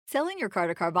Selling your car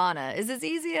to Carvana is as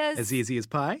easy as... As easy as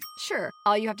pie? Sure.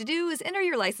 All you have to do is enter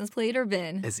your license plate or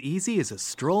VIN. As easy as a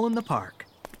stroll in the park.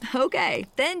 Okay,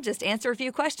 then just answer a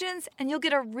few questions and you'll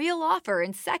get a real offer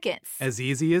in seconds. As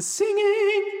easy as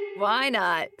singing. Why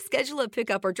not? Schedule a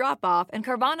pickup or drop off and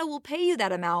Carvana will pay you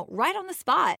that amount right on the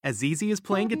spot. As easy as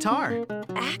playing guitar.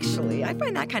 Actually, I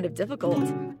find that kind of difficult.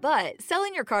 But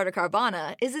selling your car to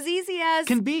Carvana is as easy as...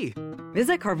 Can be.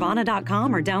 Visit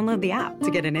Carvana.com or download the app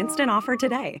to get an instant offer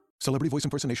today. Celebrity voice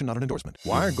impersonation not an endorsement.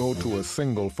 Why go to a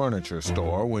single furniture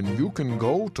store when you can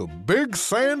go to Big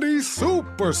Sandy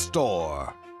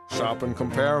Superstore? Shop and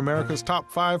compare America's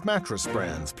top 5 mattress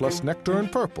brands, plus Nectar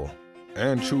and Purple.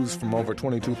 And choose from over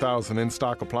 22,000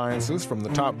 in-stock appliances from the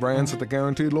top brands at the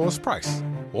guaranteed lowest price.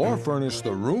 Or furnish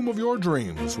the room of your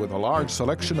dreams with a large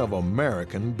selection of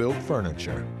American-built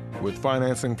furniture. With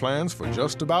financing plans for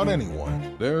just about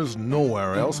anyone, there's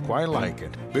nowhere else quite like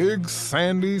it. Big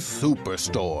Sandy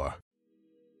Superstore.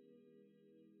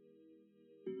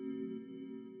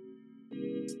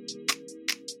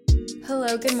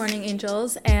 Hello, good morning,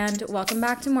 angels, and welcome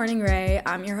back to Morning Ray.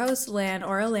 I'm your host, Lan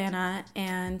or Alana,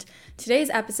 and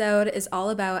today's episode is all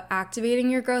about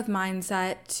activating your growth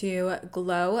mindset to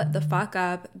glow the fuck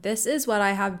up. This is what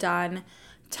I have done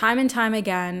time and time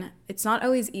again. It's not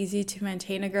always easy to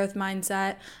maintain a growth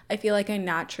mindset. I feel like I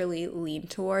naturally lean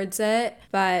towards it,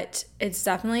 but it's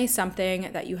definitely something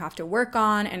that you have to work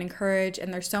on and encourage.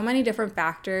 And there's so many different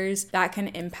factors that can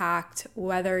impact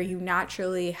whether you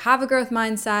naturally have a growth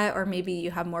mindset or maybe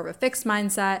you have more of a fixed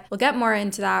mindset. We'll get more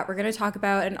into that. We're going to talk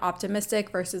about an optimistic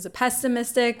versus a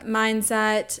pessimistic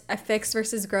mindset, a fixed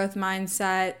versus growth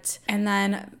mindset, and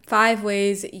then 5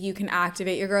 ways you can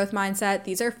activate your growth mindset.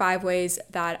 These are 5 ways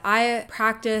that I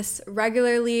practice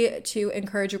regularly to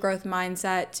encourage a growth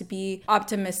mindset, to be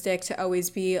optimistic, to always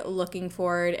be looking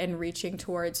forward and reaching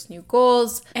towards new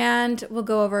goals. And we'll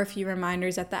go over a few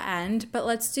reminders at the end, but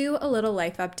let's do a little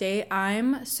life update.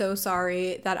 I'm so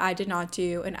sorry that I did not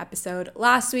do an episode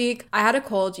last week. I had a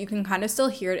cold. You can kind of still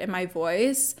hear it in my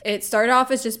voice. It started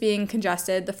off as just being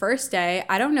congested the first day.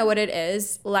 I don't know what it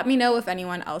is. Let me know if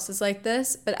anyone else is like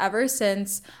this, but ever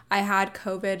since I had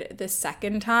COVID the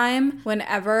second time,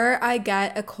 whenever I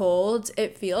get a cold,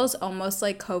 it feels almost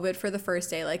like COVID for the first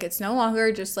day. Like it's no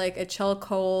longer just like a chill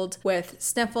cold with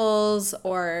sniffles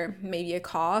or maybe a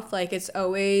cough. Like it's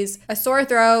always a sore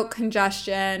throat,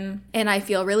 congestion, and I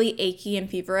feel really achy and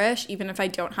feverish. Even if I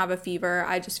don't have a fever,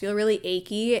 I just feel really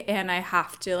achy and I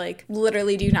have to like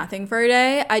literally do nothing for a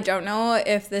day. I don't know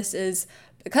if this is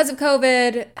because of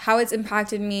COVID, how it's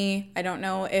impacted me. I don't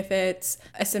know if it's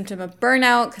a symptom of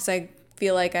burnout because I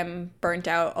feel like I'm burnt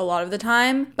out a lot of the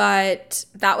time, but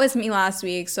that was me last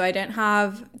week. So I didn't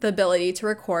have the ability to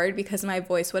record because my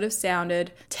voice would have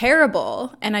sounded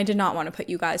terrible and I did not want to put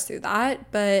you guys through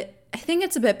that, but I think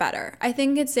it's a bit better. I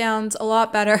think it sounds a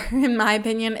lot better in my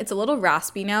opinion. It's a little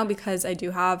raspy now because I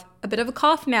do have a bit of a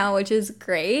cough now, which is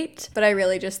great, but I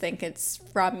really just think it's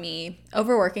from me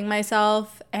overworking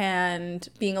myself and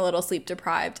being a little sleep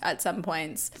deprived at some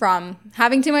points from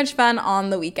having too much fun on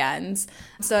the weekends.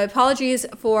 So apologies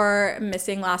for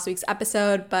missing last week's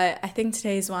episode, but I think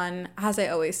today's one, as I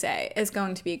always say, is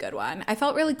going to be a good one. I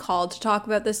felt really called to talk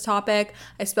about this topic.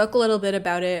 I spoke a little bit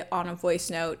about it on a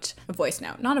voiceover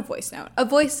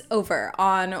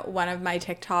on one of my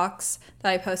TikToks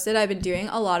that I posted. I've been doing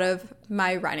a lot of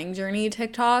my running journey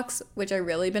TikToks, which I've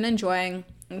really been enjoying.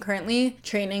 I'm currently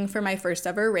training for my first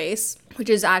ever race, which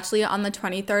is actually on the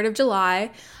 23rd of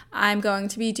July. I'm going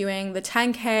to be doing the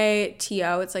 10K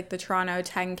TO. It's like the Toronto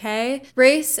 10K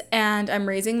race, and I'm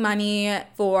raising money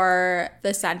for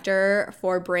the Center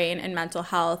for Brain and Mental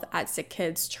Health at Sick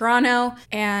Kids Toronto.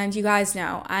 And you guys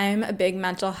know I'm a big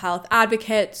mental health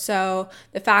advocate, so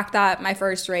the fact that my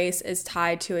first race is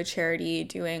tied to a charity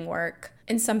doing work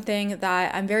and something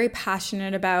that I'm very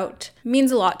passionate about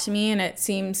means a lot to me, and it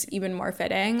seems even more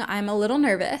fitting. I'm a little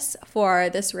nervous for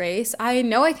this race. I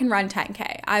know I can run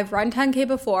 10K. I've run 10K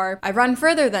before. I've run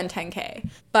further than 10K,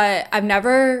 but I've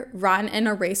never run in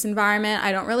a race environment.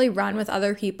 I don't really run with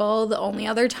other people. The only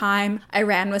other time I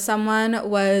ran with someone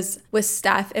was with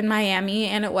Steph in Miami,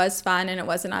 and it was fun, and it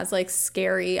wasn't as like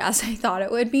scary as I thought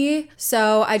it would be.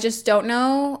 So I just don't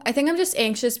know. I think I'm just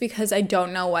anxious because I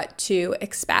don't know what to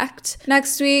expect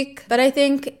next week, but I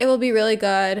think it will be really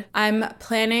good. I'm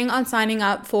planning on signing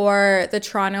up for the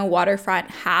Toronto Waterfront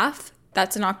Half.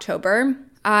 That's in October.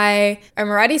 I am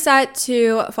already set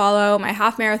to follow my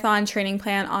half marathon training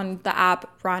plan on the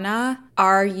app Runna,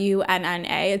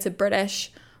 Runna. It's a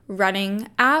British running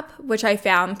app, which I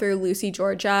found through Lucy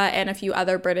Georgia and a few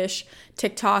other British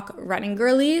TikTok running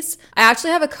girlies. I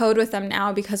actually have a code with them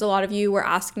now because a lot of you were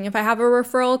asking if I have a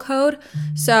referral code.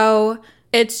 So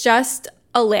it's just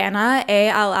Allana,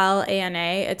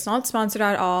 Allana. It's not sponsored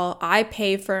at all. I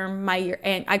pay for my year,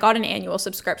 and I got an annual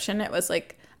subscription. It was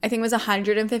like, I think it was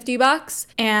 $150,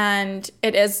 and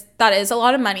that is a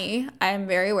lot of money. I'm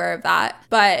very aware of that,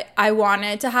 but I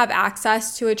wanted to have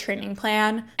access to a training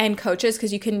plan and coaches,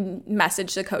 because you can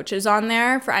message the coaches on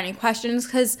there for any questions.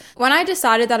 Because when I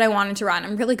decided that I wanted to run,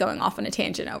 I'm really going off on a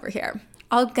tangent over here.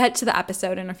 I'll get to the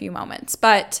episode in a few moments.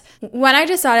 But when I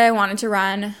decided I wanted to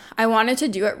run, I wanted to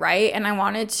do it right, and I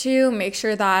wanted to make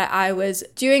sure that I was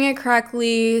doing it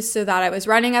correctly so that I was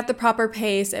running at the proper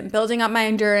pace and building up my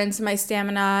endurance and my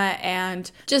stamina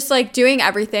and just like doing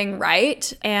everything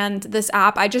right. And this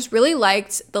app, I just really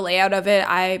liked the layout of it.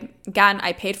 I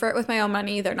paid for it with my own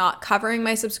money. They're not covering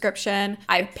my subscription.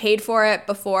 I paid for it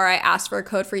before I asked for a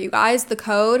code for you guys. The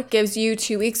code gives you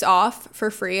 2 weeks off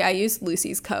for free. I used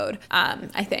Lucy's code,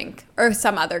 I think, or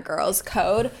some other girl's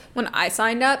code when I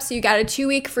signed up. So you got a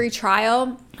 2-week free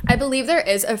trial. I believe there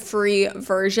is a free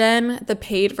version. The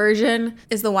paid version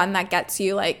is the one that gets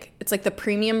you it's like the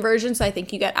premium version. So I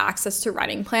think you get access to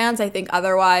running plans. I think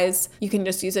otherwise you can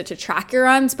just use it to track your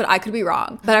runs, but I could be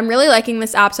wrong. But I'm really liking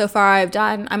this app so far.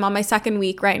 I'm on my second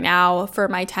week right now for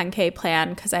my 10K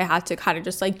plan because I had to kind of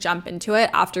just like jump into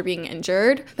it after being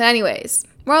injured. But anyways,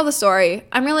 moral of the story,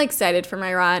 I'm really excited for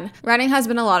my run. Running has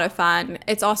been a lot of fun.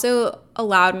 It's also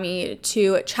allowed me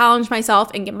to challenge myself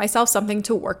and give myself something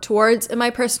to work towards in my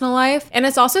personal life. And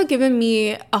it's also given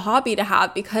me a hobby to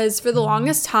have, because for the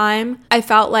longest time, I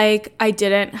felt like I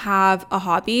didn't have a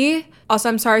hobby. Also,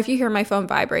 I'm sorry if you hear my phone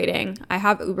vibrating. I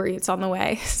have Uber Eats on the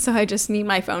way, so I just need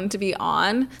my phone to be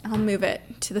on. I'll move it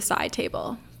to the side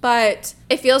table. But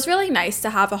it feels really nice to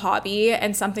have a hobby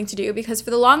and something to do, because for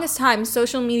the longest time,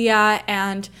 social media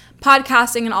and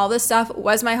podcasting and all this stuff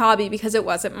was my hobby because it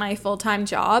wasn't my full-time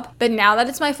job. But now that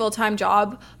it's my full-time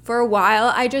job, for a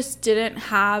while, I just didn't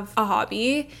have a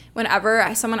hobby. Whenever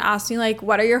someone asked me, like,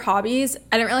 what are your hobbies?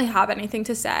 I didn't really have anything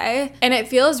to say. And it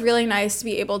feels really nice to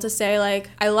be able to say, like,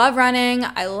 I love running.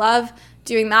 I love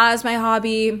doing that as my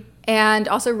hobby. And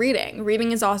also reading.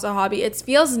 Reading is also a hobby. It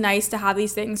feels nice to have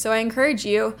these things. So I encourage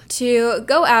you to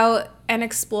go out and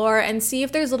explore and see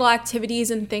if there's little activities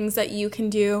and things that you can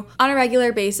do on a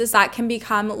regular basis that can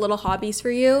become little hobbies for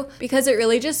you, because it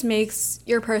really just makes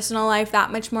your personal life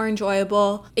that much more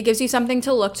enjoyable. It gives you something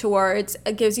to look towards.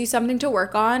 It gives you something to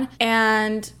work on.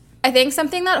 And I think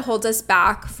something that holds us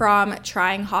back from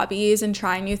trying hobbies and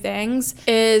trying new things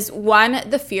is, one,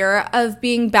 the fear of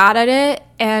being bad at it,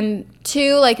 and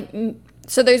two,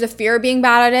 so there's a fear of being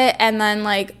bad at it, and then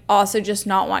also just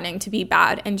not wanting to be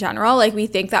bad in general. We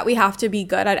think that we have to be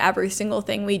good at every single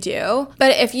thing we do.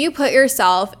 But if you put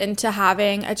yourself into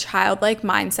having a childlike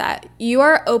mindset, you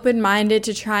are open-minded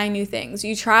to trying new things.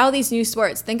 You try all these new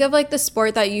sports. Think of the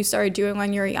sport that you started doing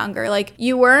when you were younger.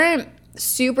 You weren't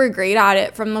super great at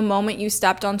it from the moment you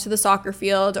stepped onto the soccer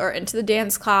field or into the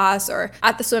dance class or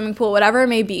at the swimming pool, whatever it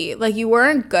may be. You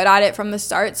weren't good at it from the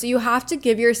start. So you have to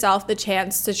give yourself the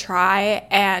chance to try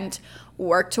and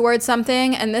work towards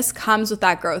something, and this comes with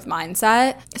that growth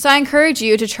mindset. So I encourage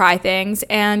you to try things,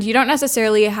 and you don't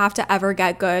necessarily have to ever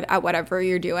get good at whatever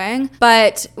you're doing,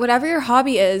 but whatever your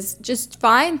hobby is, just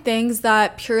find things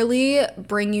that purely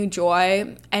bring you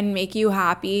joy and make you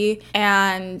happy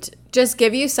and just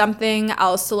give you something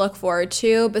else to look forward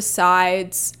to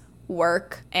besides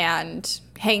work and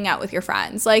hanging out with your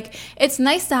friends. It's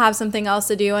nice to have something else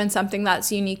to do and something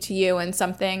that's unique to you and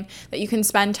something that you can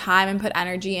spend time and put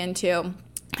energy into.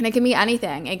 And it can be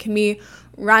anything. It can be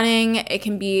running, it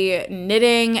can be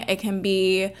knitting, it can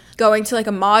be going to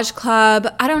a Maj club.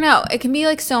 I don't know. It can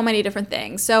be so many different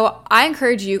things. So I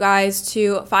encourage you guys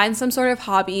to find some sort of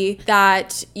hobby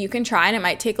that you can try, and it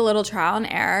might take a little trial and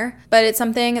error, but it's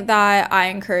something that I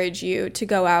encourage you to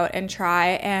go out and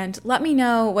try, and let me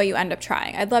know what you end up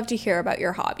trying. I'd love to hear about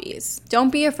your hobbies. Don't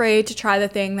be afraid to try the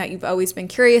thing that you've always been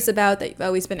curious about, that you've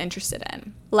always been interested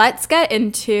in. Let's get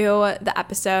into the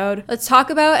episode. Let's talk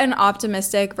about an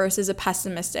optimistic versus a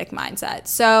pessimistic mindset.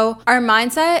 So our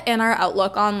mindset and our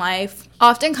outlook on life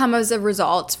often come as a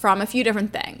result from a few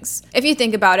different things. If you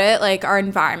think about it, our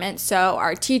environment, so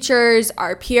our teachers,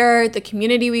 our peer, the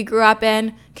community we grew up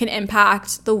in can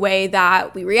impact the way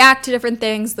that we react to different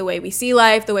things, the way we see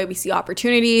life, the way we see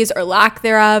opportunities or lack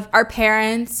thereof. Our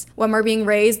parents, when we're being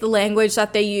raised, the language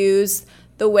that they use,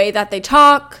 the way that they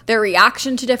talk, their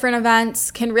reaction to different events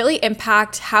can really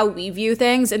impact how we view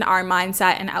things and our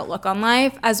mindset and outlook on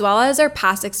life, as well as our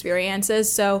past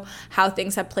experiences. So how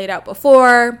things have played out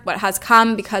before, what has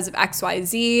come because of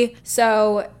XYZ.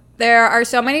 So there are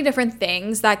so many different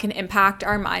things that can impact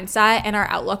our mindset and our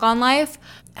outlook on life.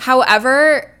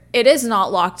 However, it is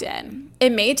not locked in.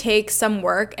 It may take some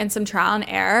work and some trial and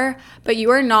error, but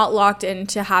you are not locked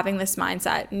into having this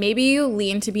mindset. Maybe you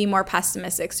lean to be more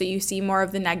pessimistic, so you see more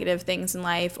of the negative things in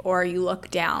life, or you look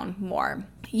down more.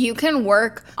 You can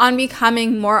work on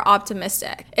becoming more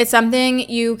optimistic. It's something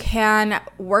you can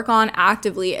work on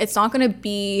actively. It's not going to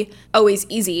be always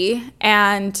easy.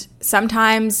 And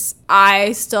sometimes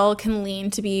I still can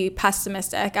lean to be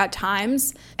pessimistic at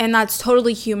times. And that's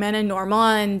totally human and normal,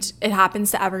 and it happens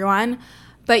to everyone.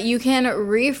 But you can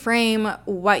reframe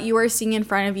what you are seeing in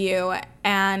front of you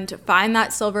and find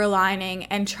that silver lining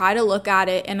and try to look at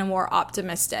it in a more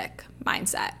optimistic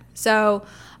mindset. So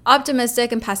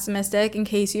optimistic and pessimistic, in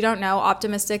case you don't know,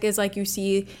 optimistic is like you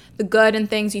see the good in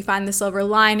things, you find the silver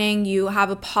lining, you have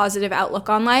a positive outlook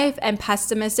on life, and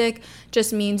pessimistic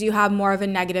just means you have more of a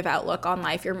negative outlook on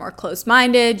life. You're more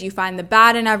closed-minded, you find the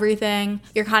bad in everything.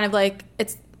 You're kind of like,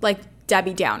 it's like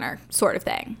Debbie Downer sort of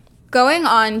thing. Going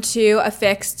on to a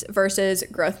fixed versus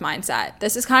growth mindset.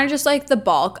 This is kind of just like the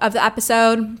bulk of the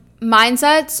episode.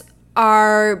 Mindsets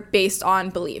are based on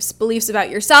beliefs about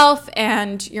yourself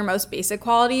and your most basic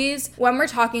qualities. When we're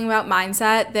talking about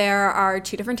mindset, there are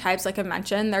two different types, like I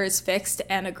mentioned. There's fixed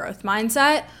and a growth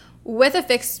mindset. With a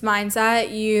fixed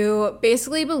mindset, you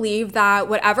basically believe that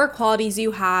whatever qualities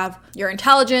you have, your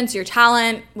intelligence, your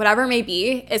talent, whatever it may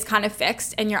be, is kind of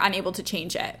fixed and you're unable to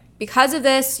change it. Because of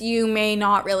this, you may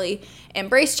not really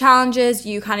embrace challenges,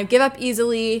 you kind of give up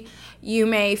easily, you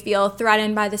may feel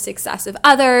threatened by the success of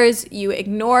others, you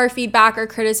ignore feedback or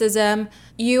criticism,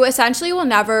 you essentially will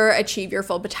never achieve your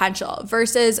full potential.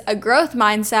 Versus a growth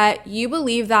mindset, you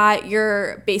believe that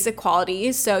your basic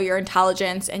qualities, so your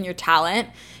intelligence and your talent,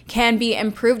 can be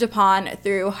improved upon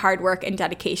through hard work and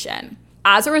dedication.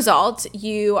 As a result,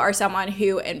 you are someone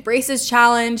who embraces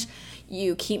challenge.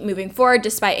 You keep moving forward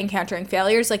despite encountering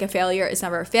failures. Like, a failure is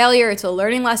never a failure. It's a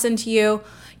learning lesson to you.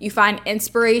 You find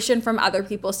inspiration from other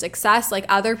people's success, like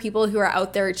other people who are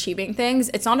out there achieving things.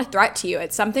 It's not a threat to you.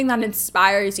 It's something that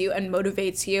inspires you and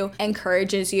motivates you,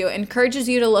 encourages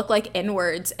you to look like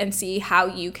inwards and see how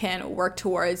you can work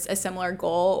towards a similar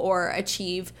goal or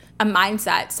achieve a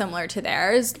mindset similar to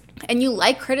theirs. And you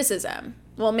like criticism.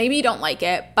 Well, maybe you don't like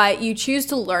it, but you choose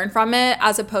to learn from it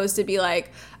as opposed to be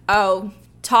like, oh,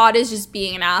 Todd is just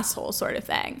being an asshole sort of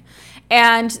thing.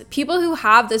 And people who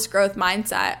have this growth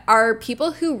mindset are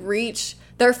people who reach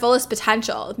their fullest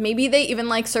potential. Maybe they even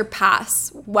like surpass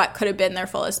what could have been their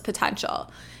fullest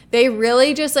potential. They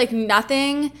really just like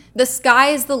nothing, the sky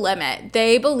is the limit.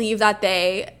 They believe that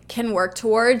they can work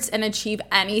towards and achieve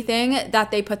anything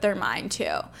that they put their mind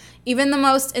to. Even the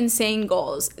most insane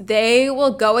goals, they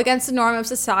will go against the norm of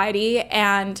society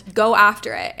and go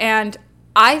after it. And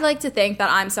I like to think that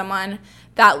I'm someone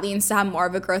that leans to have more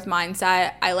of a growth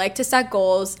mindset. I like to set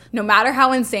goals, no matter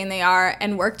how insane they are,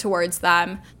 and work towards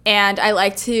them. And I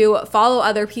like to follow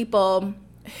other people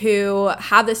who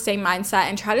have the same mindset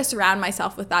and try to surround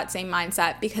myself with that same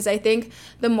mindset, because I think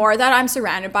the more that I'm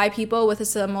surrounded by people with a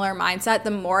similar mindset,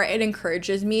 the more it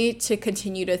encourages me to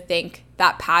continue to think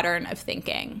that pattern of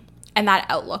thinking and that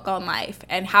outlook on life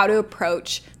and how to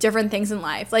approach different things in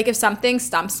life. Like, if something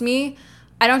stumps me,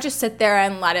 I don't just sit there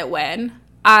and let it win.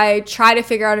 I try to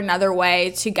figure out another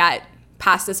way to get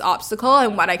past this obstacle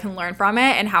and what I can learn from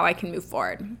it and how I can move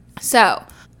forward. So,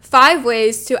 5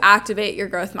 ways to activate your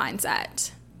growth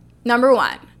mindset. Number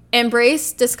 1,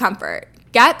 embrace discomfort.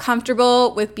 Get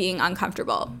comfortable with being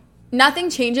uncomfortable. Nothing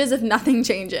changes if nothing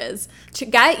changes. To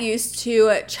get used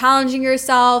to challenging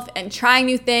yourself and trying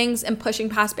new things and pushing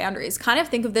past boundaries. Kind of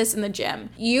think of this in the gym.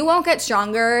 You won't get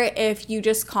stronger if you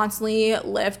just constantly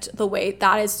lift the weight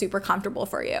that is super comfortable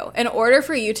for you. In order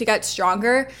for you to get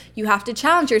stronger, you have to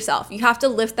challenge yourself. You have to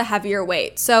lift the heavier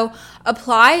weight. So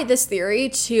apply this theory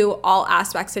to all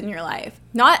aspects in your life.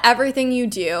 Not everything you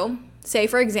do, say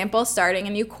for example, starting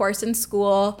a new course in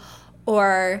school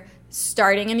or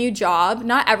starting a new job,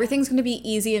 not everything's going to be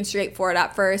easy and straightforward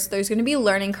at first. There's going to be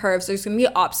learning curves. There's going to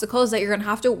be obstacles that you're going to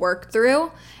have to work through.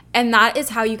 And that is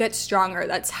how you get stronger.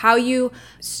 That's how you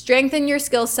strengthen your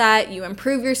skill set. You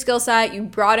improve your skill set. You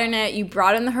broaden it. You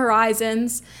broaden the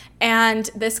horizons. And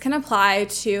this can apply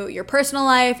to your personal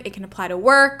life. It can apply to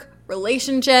work,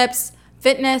 relationships,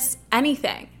 fitness,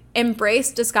 anything.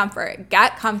 Embrace discomfort.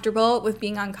 Get comfortable with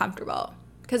being uncomfortable.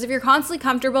 Because if you're constantly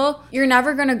comfortable, you're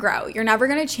never going to grow. You're never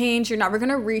going to change. You're never going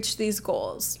to reach these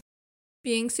goals.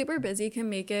 Being super busy can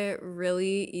make it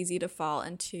really easy to fall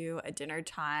into a dinner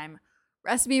time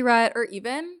recipe rut, or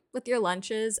even with your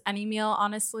lunches. Any meal,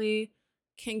 honestly,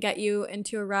 can get you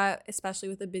into a rut, especially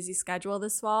with a busy schedule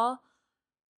this fall.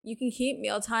 You can keep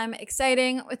mealtime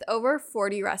exciting with over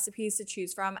 40 recipes to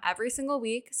choose from every single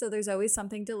week, so there's always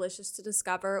something delicious to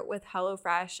discover with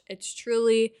HelloFresh. It's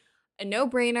truly a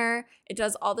no-brainer. It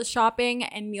does all the shopping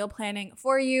and meal planning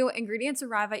for you. Ingredients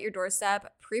arrive at your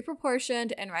doorstep,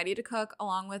 pre-proportioned and ready to cook,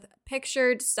 along with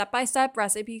pictured step-by-step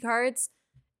recipe cards.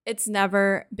 It's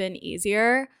never been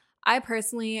easier. I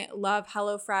personally love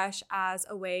HelloFresh as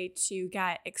a way to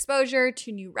get exposure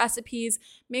to new recipes,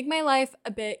 make my life a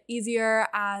bit easier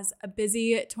as a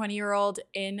busy 20-year-old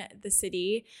in the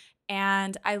city.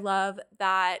 And I love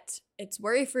that it's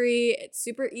worry-free, it's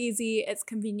super easy, it's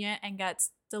convenient, and gets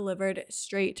delivered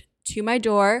straight to my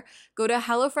door. Go to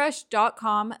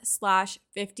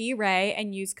HelloFresh.com/50Ray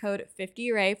and use code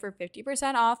 50Ray for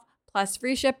 50% off plus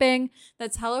free shipping.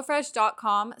 That's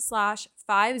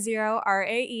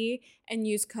HelloFresh.com/50RAE and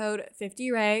use code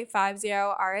 50Ray,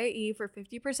 50RAE for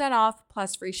 50% off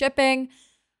plus free shipping.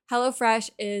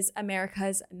 HelloFresh is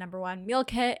America's #1 meal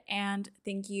kit, and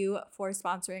thank you for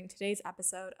sponsoring today's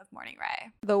episode of Morning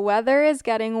Ray. The weather is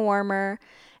getting warmer,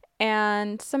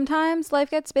 and sometimes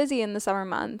life gets busy in the summer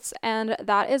months, and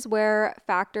that is where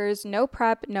Factor's no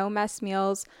prep, no mess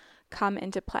meals come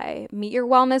into play. Meet your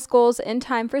wellness goals in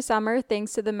time for summer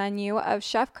thanks to the menu of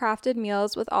chef-crafted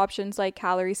meals with options like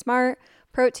Calorie Smart,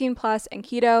 Protein Plus, and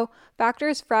Keto.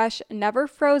 Factor's fresh, never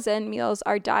frozen meals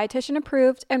are dietitian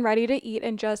approved and ready to eat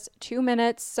in just 2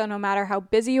 minutes, so no matter how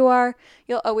busy you are,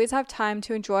 you'll always have time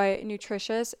to enjoy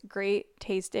nutritious, great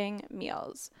tasting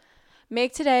meals.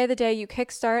 Make today the day you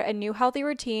kickstart a new healthy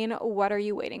routine. What are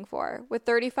you waiting for? With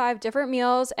 35 different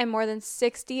meals and more than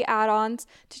 60 add-ons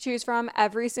to choose from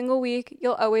every single week,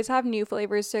 you'll always have new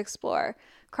flavors to explore.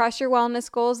 Crush your wellness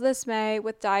goals this May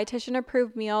with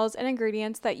dietitian-approved meals and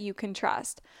ingredients that you can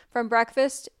trust. From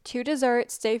breakfast to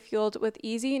dessert, stay fueled with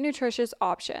easy, nutritious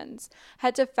options.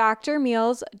 Head to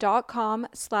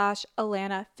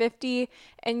factormeals.com/Alana50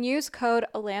 and use code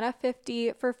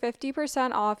Alana50 for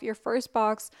 50% off your first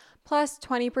box plus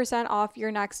 20% off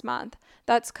your next month.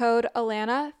 That's code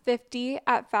Alana50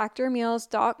 at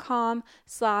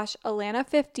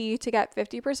factormeals.com/Alana50 to get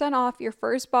 50% off your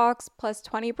first box plus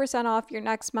 20% off your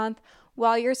next month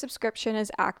while your subscription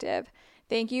is active.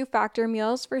 Thank you, Factor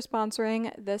Meals, for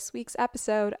sponsoring this week's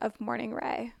episode of Morning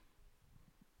Ray.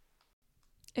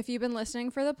 If you've been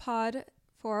listening for the pod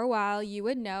for a while, you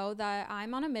would know that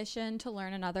I'm on a mission to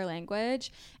learn another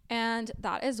language, and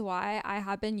that is why I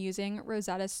have been using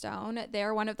Rosetta Stone. They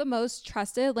are one of the most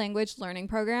trusted language learning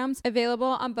programs available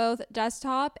on both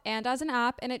desktop and as an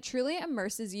app, and it truly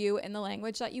immerses you in the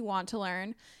language that you want to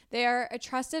learn. They are a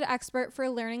trusted expert for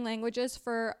learning languages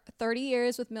for 30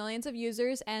 years with millions of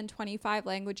users and 25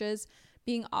 languages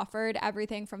being offered,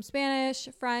 everything from Spanish,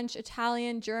 French,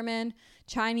 Italian, German,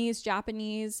 Chinese,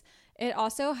 Japanese. It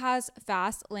also has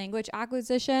fast language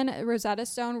acquisition. Rosetta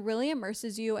Stone really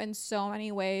immerses you in so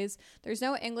many ways. There's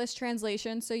no English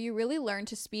translation, so you really learn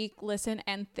to speak, listen,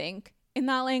 and think in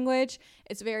that language.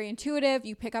 It's very intuitive.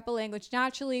 You pick up a language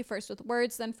naturally, first with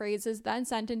words, then phrases, then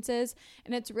sentences,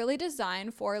 and it's really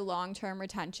designed for long-term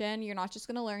retention. You're not just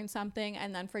going to learn something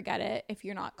and then forget it if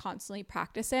you're not constantly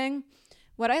practicing.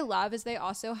 What I love is they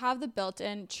also have the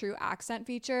built-in true accent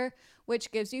feature,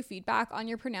 which gives you feedback on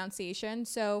your pronunciation.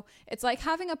 So it's like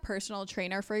having a personal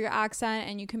trainer for your accent,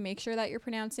 and you can make sure that you're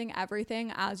pronouncing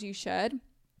everything as you should.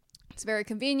 It's very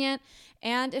convenient,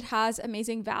 and it has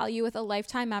amazing value with a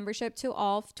lifetime membership to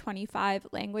all 25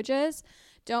 languages.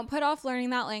 Don't put off learning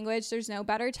that language. There's no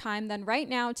better time than right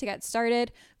now to get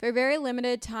started. For a very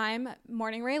limited time,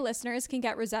 Morning Ray listeners can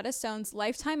get Rosetta Stone's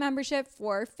lifetime membership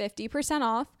for 50%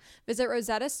 off. Visit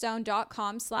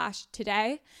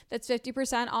rosettastone.com/today. That's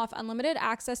 50% off unlimited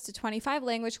access to 25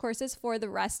 language courses for the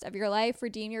rest of your life.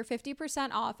 Redeem your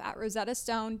 50% off at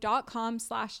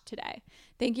rosettastone.com/today.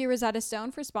 Thank you, Rosetta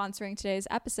Stone, for sponsoring today's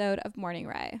episode of Morning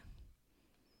Ray.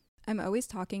 I'm always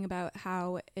talking about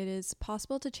how it is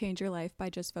possible to change your life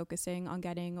by just focusing on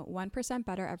getting 1%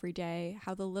 better every day,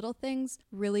 how the little things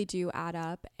really do add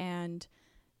up, and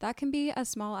that can be as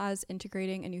small as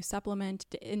integrating a new supplement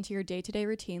into your day-to-day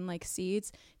routine like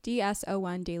Seed's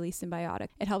DS-01 Daily Symbiotic.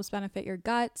 It helps benefit your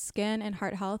gut, skin, and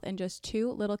heart health in just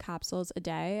 2 little capsules a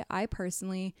day. I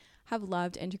personally have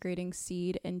loved integrating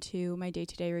Seed into my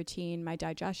day-to-day routine. My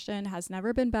digestion has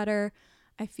never been better.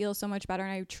 I feel so much better,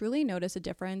 and I truly notice a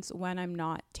difference when I'm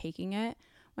not taking it.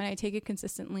 When I take it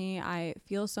consistently, I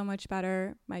feel so much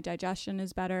better. My digestion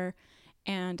is better,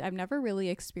 and I've never really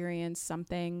experienced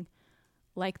something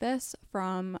like this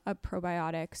from a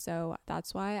probiotic. So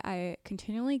that's why I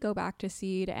continually go back to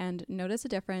Seed and notice a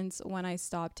difference when I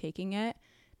stop taking it.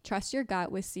 Trust your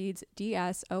gut with Seed's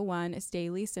DS-01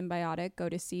 Daily Symbiotic. Go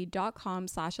to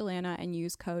seed.com/Alana and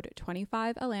use code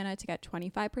 25Alana to get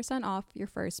 25% off your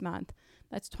first month.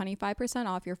 That's 25%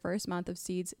 off your first month of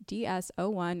Seed's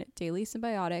DS-01 Daily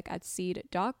Symbiotic at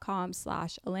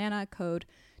seed.com/Alana, code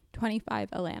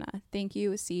 25Alana. Thank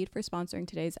you, Seed, for sponsoring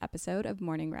today's episode of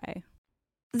Morning Ray.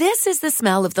 This is the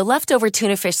smell of the leftover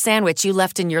tuna fish sandwich you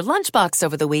left in your lunchbox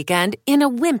over the weekend in a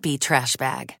wimpy trash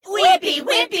bag. Wimpy,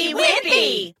 wimpy,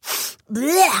 wimpy!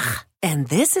 Blech! And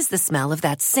this is the smell of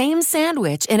that same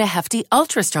sandwich in a Hefty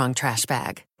Ultra Strong trash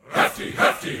bag. Hefty,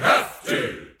 hefty,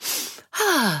 hefty!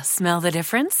 Smell the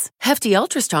difference? Hefty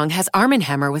Ultra Strong has Arm &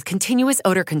 Hammer with continuous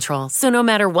odor control, so no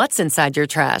matter what's inside your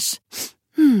trash,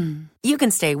 you can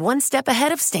stay one step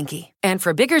ahead of stinky. And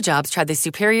for bigger jobs, try the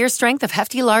superior strength of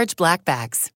Hefty Large Black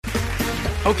Bags.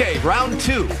 Okay, round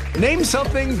two. Name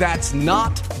something that's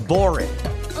not boring.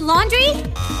 A laundry?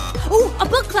 Ooh, a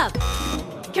book club.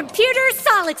 Computer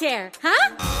solitaire,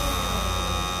 huh?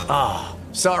 Ah,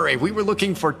 sorry, we were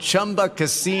looking for Chumba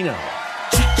Casino.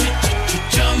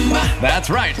 That's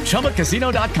right,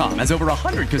 ChumbaCasino.com has over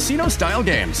 100 casino-style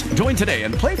games. Join today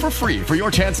and play for free for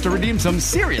your chance to redeem some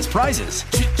serious prizes.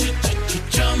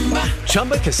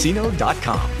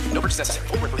 ChumbaCasino.com. No purchase necessary.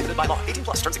 Void where prohibited by law.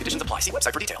 18+. Terms and conditions apply. See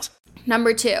website for details.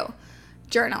 Number 2,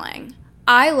 journaling.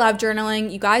 I love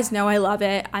journaling. You guys know I love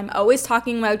it. I'm always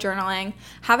talking about journaling.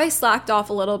 Have I slacked off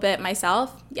a little bit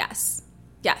myself? Yes.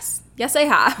 Yes, I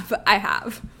have. I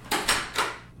have.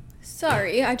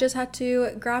 Sorry, I just had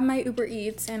to grab my Uber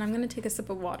Eats and I'm going to take a sip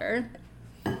of water.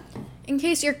 In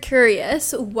case you're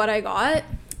curious what I got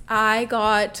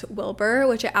Wilbur,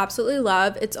 which I absolutely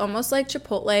love. It's almost like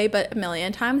Chipotle, but a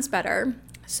million times better.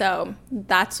 So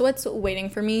that's what's waiting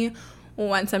for me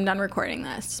once I'm done recording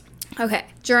this. Okay,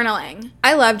 journaling.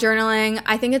 I love journaling.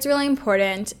 I think it's really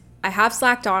important. I have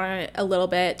slacked on it a little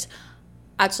bit,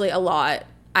 actually a lot.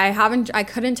 I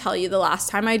couldn't tell you the last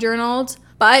time I journaled,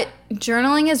 but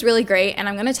journaling is really great, and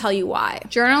I'm going to tell you why.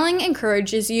 Journaling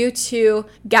encourages you to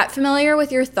get familiar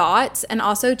with your thoughts and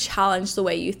also challenge the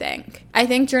way you think. I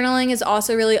think journaling is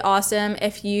also really awesome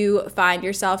if you find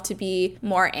yourself to be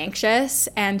more anxious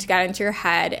and to get into your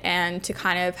head and to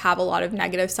kind of have a lot of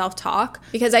negative self-talk,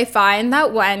 because I find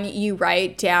that when you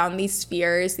write down these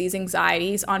fears, these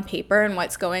anxieties on paper and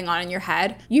what's going on in your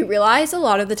head, you realize a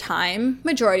lot of the time,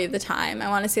 majority of the time, I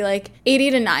want to say like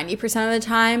 80 to 90% of the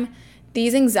time,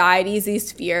 these anxieties,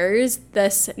 these fears,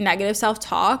 this negative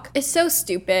self-talk is so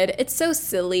stupid. It's so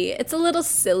silly. It's a little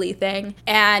silly thing.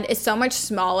 And it's so much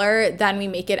smaller than we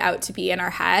make it out to be in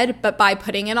our head. But by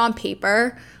putting it on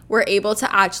paper, we're able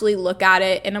to actually look at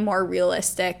it in a more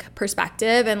realistic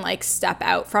perspective and like step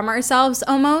out from ourselves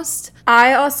almost.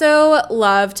 I also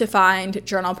love to find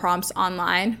journal prompts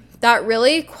online that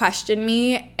really question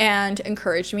me and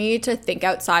encourage me to think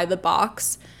outside the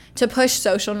box, to push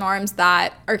social norms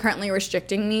that are currently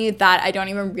restricting me that I don't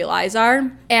even realize are.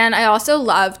 And I also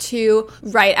love to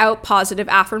write out positive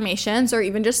affirmations or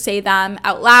even just say them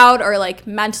out loud or like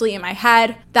mentally in my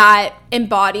head that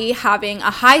embody having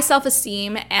a high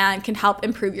self-esteem and can help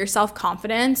improve your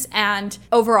self-confidence and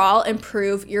overall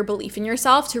improve your belief in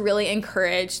yourself to really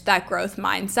encourage that growth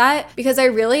mindset. Because I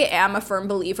really am a firm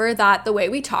believer that the way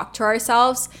we talk to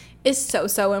ourselves is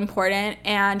so important,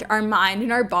 and our mind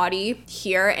and our body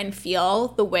hear and feel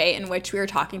the way in which we are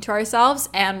talking to ourselves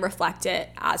and reflect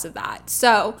it as of that.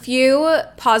 So, few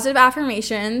positive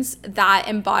affirmations that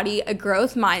embody a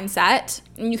growth mindset.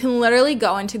 And you can literally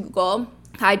go into Google.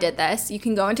 I did this. You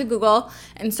can go into Google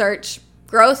and search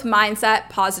growth mindset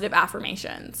positive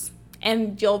affirmations,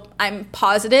 and I'm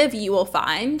positive you will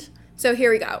find. So here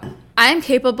we go. I am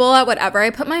capable at whatever I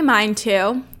put my mind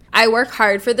to. I work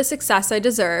hard for the success I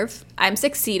deserve. I'm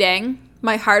succeeding.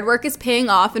 My hard work is paying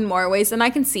off in more ways than I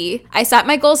can see. I set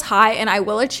my goals high and I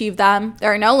will achieve them.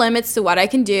 There are no limits to what I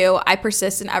can do. I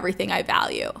persist in everything I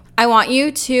value. I want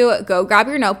you to go grab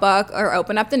your notebook or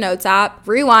open up the Notes app,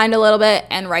 rewind a little bit,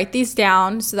 and write these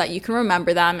down so that you can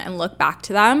remember them and look back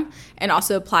to them and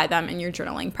also apply them in your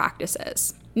journaling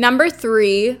practices. Number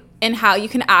 3, in how you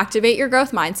can activate your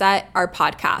growth mindset, are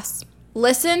podcasts.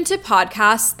 Listen to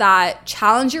podcasts that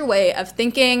challenge your way of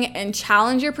thinking and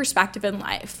challenge your perspective in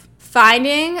life.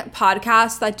 Finding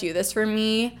podcasts that do this for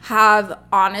me have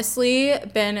honestly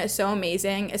been so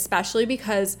amazing, especially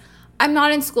because I'm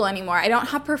not in school anymore. I don't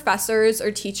have professors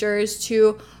or teachers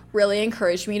to really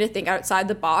encourage me to think outside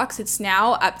the box. It's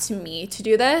now up to me to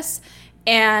do this.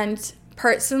 And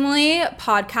personally,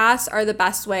 podcasts are the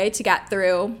best way to get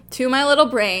through to my little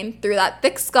brain, through that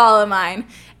thick skull of mine,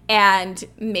 and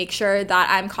make sure that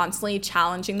I'm constantly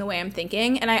challenging the way I'm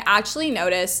thinking. And I actually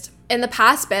noticed in the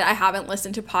past bit, I haven't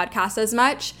listened to podcasts as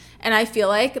much, and I feel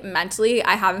like mentally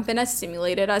I haven't been as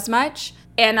stimulated as much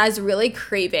and as really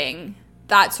craving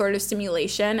that sort of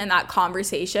stimulation and that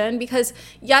conversation, because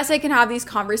yes, I can have these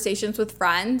conversations with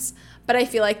friends, but I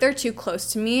feel like they're too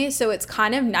close to me. So it's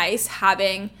kind of nice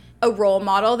having a role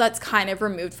model that's kind of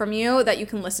removed from you that you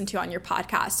can listen to on your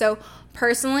podcast. So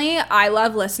personally, I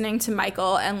love listening to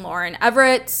Michael and Lauren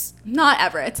Everett's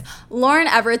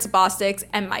Bostic's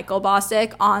and Michael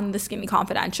Bostic on The Skinny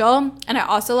Confidential. And I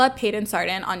also love Peyton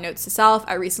Sardin on Notes to Self.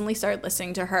 I recently started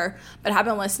listening to her, but have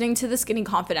been listening to The Skinny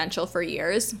Confidential for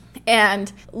years.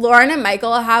 And Lauren and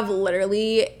Michael have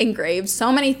literally engraved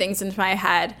so many things into my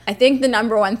head. I think the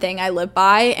number one thing I live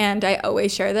by, and I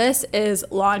always share this, is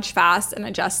launch fast and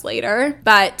adjust later.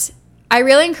 But I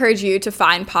really encourage you to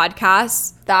find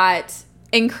podcasts that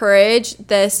encourage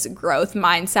this growth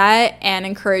mindset and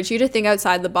encourage you to think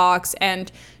outside the box and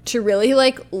to really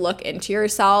look into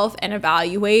yourself and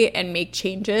evaluate and make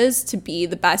changes to be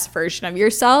the best version of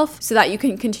yourself so that you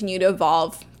can continue to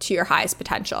evolve to your highest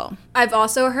potential. I've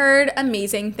also heard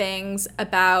amazing things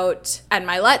about Ed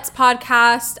Milet's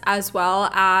podcast, as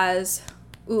well as,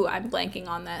 I'm blanking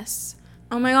on this.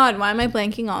 Oh my God, why am I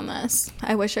blanking on this?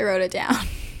 I wish I wrote it down.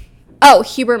 Oh,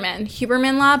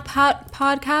 Huberman Lab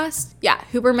podcast. Yeah,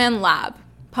 Huberman Lab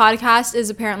podcast is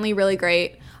apparently really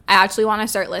great. I actually want to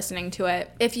start listening to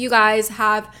it. If you guys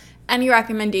have any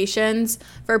recommendations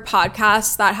for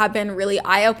podcasts that have been really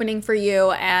eye-opening for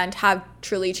you and have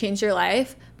truly changed your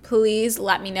life, please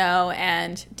let me know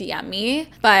and DM me.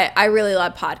 But I really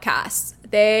love podcasts.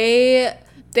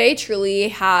 They truly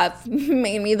have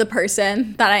made me the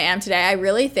person that I am today. I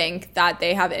really think that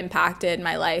they have impacted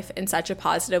my life in such a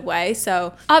positive way.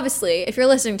 So obviously, if you're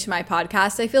listening to my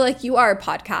podcast, I feel like you are a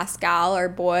podcast gal or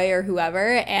boy or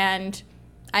whoever, and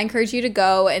I encourage you to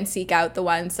go and seek out the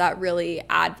ones that really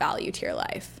add value to your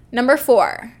life. Number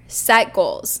 4, set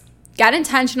goals. Get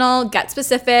intentional, get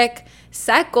specific,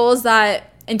 set goals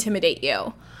that intimidate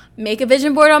you. Make a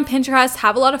vision board on Pinterest,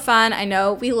 have a lot of fun. I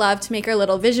know we love to make our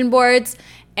little vision boards.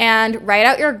 And write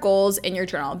out your goals in your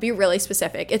journal. Be really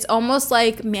specific. It's almost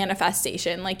like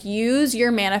manifestation. Use your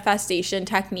manifestation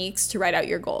techniques to write out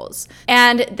your goals.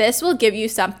 And this will give you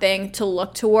something to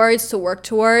look towards, to work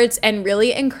towards, and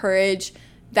really encourage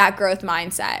that growth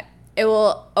mindset. It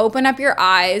will open up your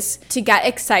eyes to get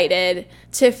excited,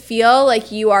 to feel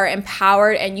like you are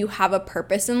empowered and you have a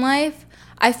purpose in life.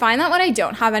 I find that when I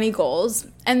don't have any goals,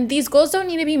 and these goals don't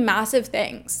need to be massive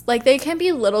things. They can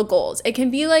be little goals. It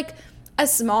can be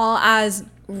as small as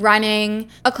running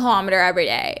a kilometer every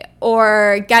day,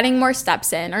 or getting more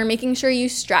steps in, or making sure you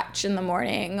stretch in the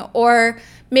morning, or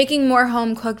making more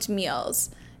home-cooked meals.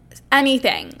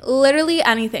 Anything, literally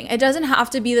anything. It doesn't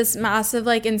have to be this massive,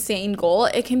 insane goal.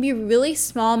 It can be really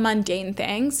small, mundane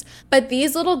things, but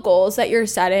these little goals that you're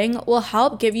setting will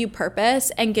help give you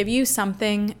purpose and give you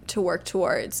something to work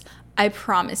towards. I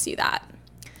promise you that.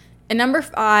 And number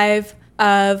 5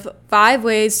 of 5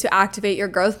 ways to activate your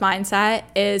growth mindset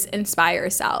is inspire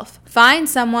yourself. Find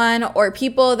someone or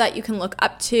people that you can look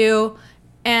up to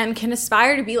and can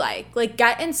aspire to be like.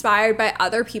 Get inspired by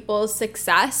other people's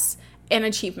success and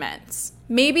achievements.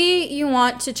 Maybe you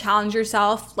want to challenge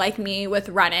yourself like me with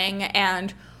running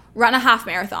and run a half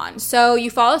marathon. So you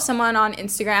follow someone on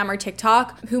Instagram or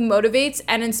TikTok who motivates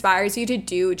and inspires you to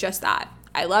do just that.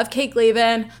 I love Kate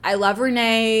Glavin. I love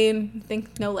Renee. I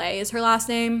think Nolay is her last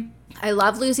name. I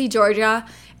love Lucy Georgia.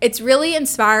 It's really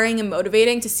inspiring and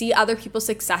motivating to see other people's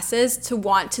successes, to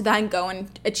want to then go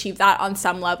and achieve that on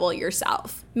some level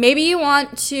yourself. Maybe you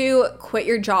want to quit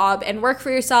your job and work for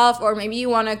yourself, or maybe you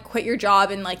want to quit your job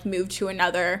and move to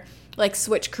another,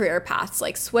 switch career paths,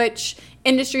 switch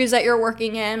industries that you're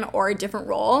working in or a different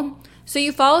role. So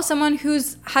you follow someone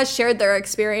has shared their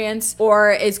experience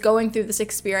or is going through this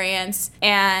experience,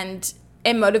 and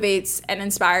it motivates and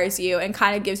inspires you and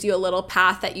kind of gives you a little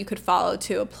path that you could follow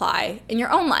to apply in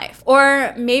your own life.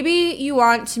 Or maybe you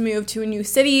want to move to a new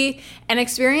city and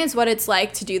experience what it's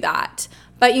like to do that,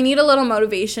 but you need a little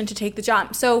motivation to take the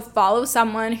jump. So follow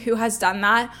someone who has done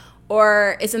that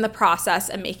or is in the process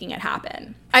of making it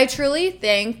happen. I truly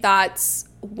think that's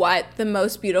what the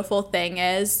most beautiful thing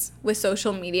is with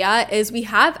social media is we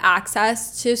have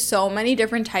access to so many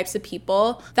different types of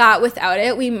people that without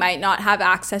it we might not have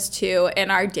access to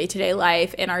in our day-to-day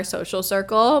life, in our social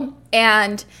circle.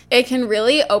 And it can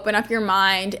really open up your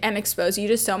mind and expose you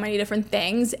to so many different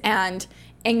things and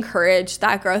encourage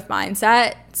that growth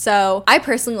mindset. So I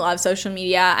personally love social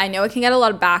media. I know it can get a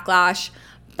lot of backlash,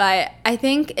 but I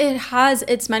think it has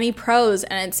its many pros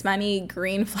and its many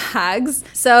green flags.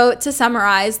 So to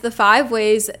summarize, the 5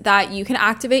 ways that you can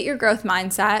activate your growth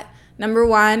mindset. Number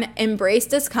 1, embrace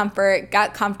discomfort,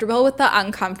 get comfortable with the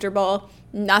uncomfortable.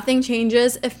 Nothing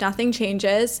changes if nothing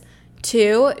changes.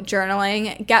 2,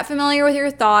 journaling. Get familiar with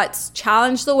your thoughts,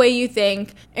 challenge the way you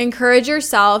think, encourage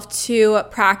yourself to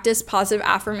practice positive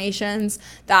affirmations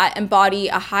that embody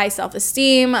a high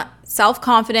self-esteem,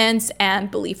 self-confidence,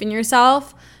 and belief in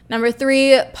yourself. Number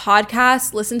 3,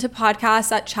 podcasts. Listen to podcasts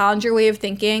that challenge your way of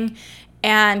thinking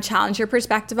and challenge your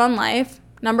perspective on life.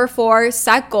 Number 4,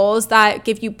 set goals that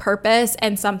give you purpose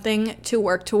and something to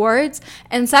work towards,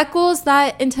 and set goals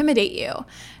that intimidate you.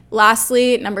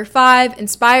 Lastly, number 5,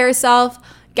 inspire yourself.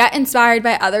 Get inspired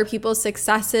by other people's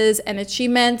successes and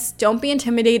achievements. Don't be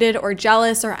intimidated or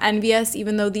jealous or envious,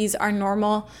 even though these are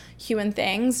normal human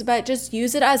things, but just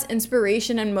use it as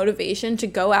inspiration and motivation to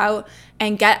go out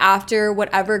and get after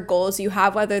whatever goals you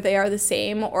have, whether they are the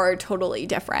same or totally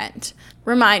different.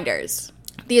 Reminders.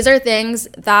 These are things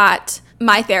that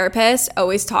my therapist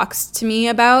always talks to me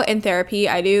about in therapy.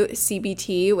 I do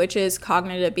CBT, which is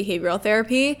cognitive behavioral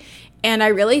therapy. And I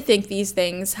really think these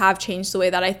things have changed the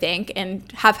way that I think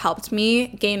and have helped me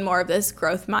gain more of this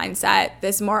growth mindset,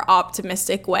 this more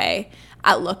optimistic way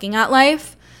at looking at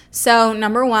life. So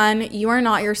number 1, you are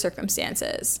not your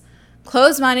circumstances.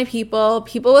 Closed-minded people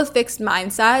with fixed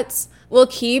mindsets will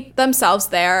keep themselves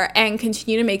there and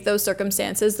continue to make those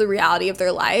circumstances the reality of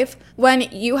their life when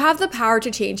you have the power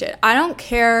to change it. I don't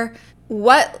care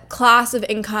what class of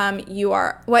income you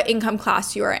are, what income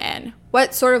class you are in,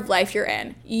 what sort of life you're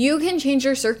in. You can change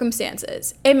your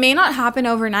circumstances. It may not happen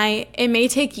overnight. It may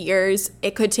take years.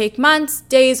 It could take months,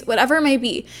 days, whatever it may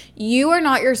be. You are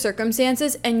not your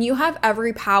circumstances, and you have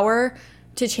every power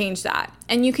to change that.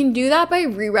 And you can do that by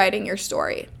rewriting your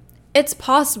story. It's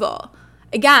possible.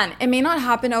 Again, it may not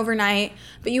happen overnight,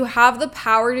 but you have the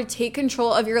power to take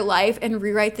control of your life and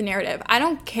rewrite the narrative. I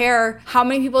don't care how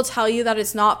many people tell you that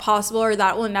it's not possible or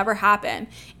that will never happen.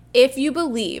 If you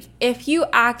believe, if you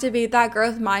activate that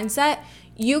growth mindset,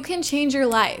 you can change your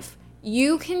life.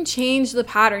 You can change the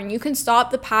pattern. You can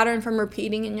stop the pattern from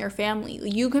repeating in your family.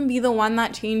 You can be the one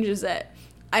that changes it.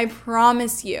 I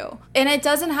promise you. And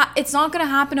it's not going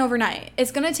to happen overnight.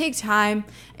 It's going to take time.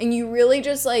 And you really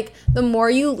just the more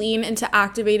you lean into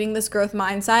activating this growth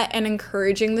mindset and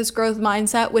encouraging this growth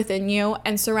mindset within you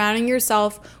and surrounding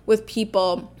yourself with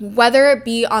people, whether it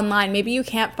be online, maybe you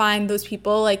can't find those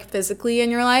people physically in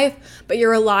your life, but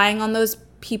you're relying on those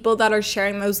people that are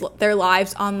sharing their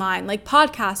lives online, like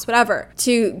podcasts, whatever,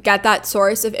 to get that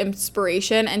source of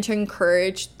inspiration and to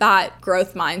encourage that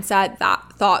growth mindset, that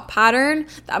thought pattern,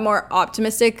 that more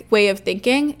optimistic way of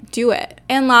thinking. Do it.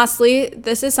 And lastly,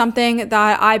 this is something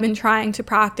that I've been trying to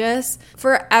practice.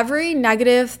 For every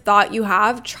negative thought you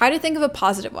have, try to think of a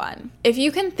positive one. If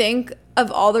you can think of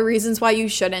all the reasons why you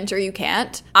shouldn't or you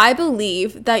can't, I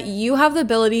believe that you have the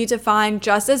ability to find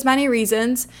just as many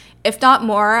reasons, if not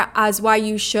more, as why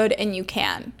you should and you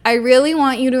can. I really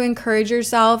want you to encourage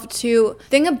yourself to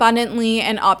think abundantly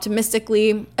and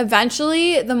optimistically.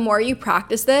 Eventually, the more you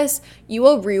practice this, you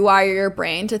will rewire your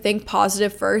brain to think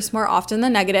positive first more often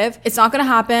than negative. It's not going to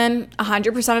happen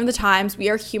 100% of the times. We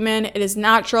are human. It is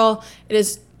natural. It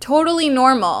is totally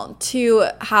normal to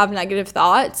have negative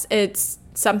thoughts. It's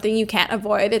something you can't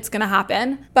avoid. It's going to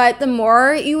happen. But the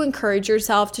more you encourage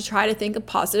yourself to try to think of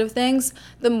positive things,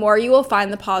 the more you will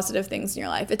find the positive things in your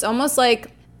life. It's almost like,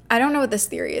 I don't know what this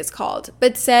theory is called,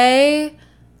 but say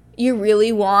you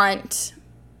really want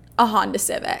a Honda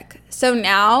Civic. So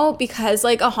now, because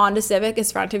a Honda Civic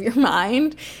is front of your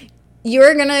mind,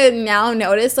 you're gonna now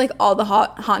notice all the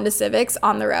Honda Civics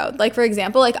on the road. For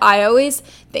example, I always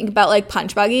think about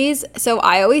punch buggies. So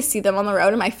I always see them on the road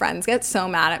and my friends get so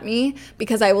mad at me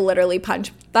because I will literally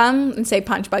punch them and say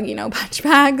punch buggy, no punch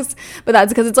bags. But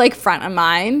that's because it's front of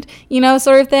mind,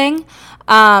 sort of thing.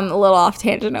 A little off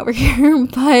tangent over here,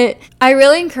 but I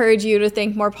really encourage you to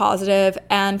think more positive,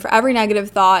 and for every negative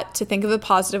thought to think of a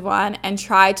positive one and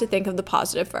try to think of the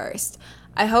positive first.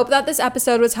 I hope that this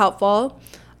episode was helpful.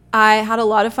 I had a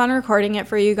lot of fun recording it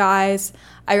for you guys.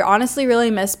 I honestly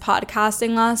really missed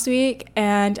podcasting last week,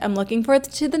 and I'm looking forward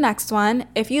to the next one.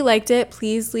 If you liked it,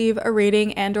 please leave a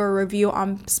rating and or review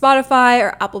on Spotify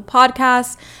or Apple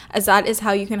Podcasts, as that is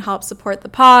how you can help support the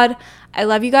pod. I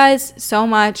love you guys so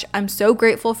much. I'm so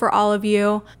grateful for all of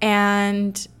you,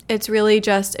 and it's really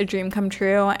just a dream come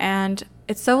true, and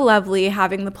it's so lovely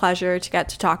having the pleasure to get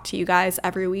to talk to you guys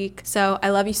every week. So I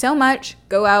love you so much.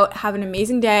 Go out, have an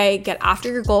amazing day, get after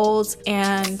your goals,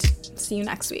 and see you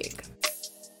next week.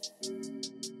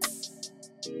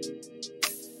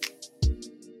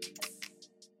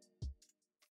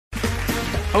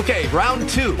 Okay, round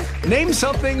two. Name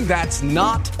something that's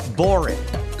not boring.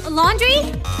 A laundry?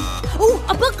 Ooh,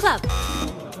 a book club.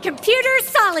 Computer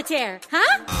solitaire,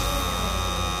 huh?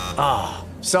 Ah,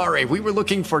 oh, sorry, we were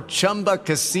looking for Chumba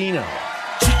Casino.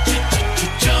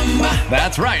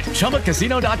 That's right,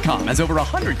 ChumbaCasino.com has over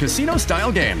 100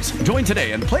 casino-style games. Join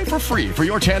today and play for free for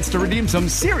your chance to redeem some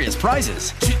serious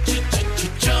prizes.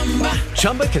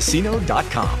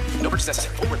 ChumbaCasino.com. No purchase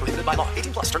necessary. Void where prohibited by law.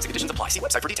 18+ terms and conditions apply. See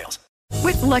website for details.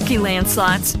 With Lucky Land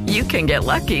Slots, you can get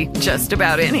lucky just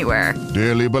about anywhere.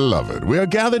 Dearly beloved, we are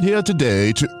gathered here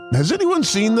today to... Has anyone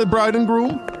seen the bride and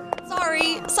groom?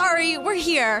 Sorry, we're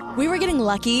here. We were getting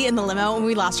lucky in the limo and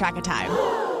we lost track of time.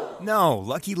 No,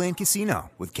 Lucky Land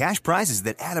Casino, with cash prizes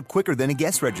that add up quicker than a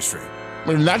guest registry.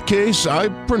 In that case, I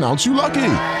pronounce you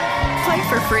lucky. Play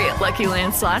for free at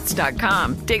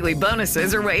LuckyLandSlots.com. Daily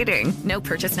bonuses are waiting. No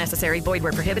purchase necessary. Void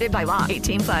where prohibited by law.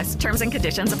 18+. Terms and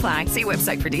conditions apply. See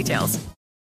website for details.